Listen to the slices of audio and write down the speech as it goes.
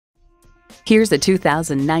Here's a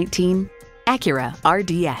 2019 Acura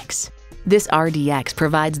RDX. This RDX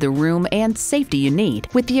provides the room and safety you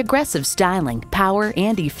need with the aggressive styling, power,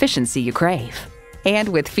 and efficiency you crave. And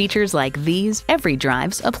with features like these, every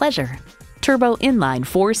drive's a pleasure. Turbo inline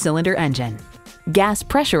 4-cylinder engine, gas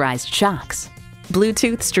pressurized shocks,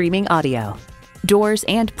 Bluetooth streaming audio, doors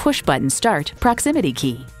and push-button start proximity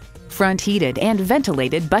key, front heated and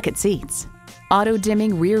ventilated bucket seats,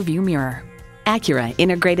 auto-dimming rear view mirror, Acura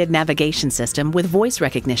integrated navigation system with voice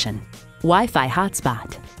recognition, Wi-Fi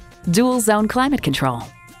hotspot, dual zone climate control,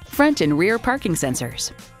 front and rear parking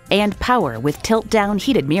sensors, and power with tilt-down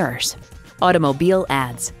heated mirrors. Automobile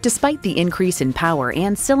adds, despite the increase in power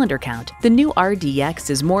and cylinder count, the new RDX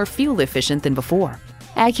is more fuel efficient than before.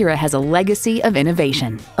 Acura has a legacy of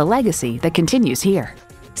innovation, a legacy that continues here.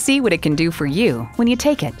 See what it can do for you when you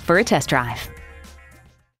take it for a test drive.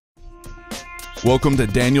 Welcome to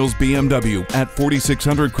Daniel's BMW at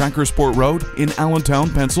 4600 Crackersport Road in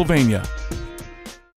Allentown, Pennsylvania.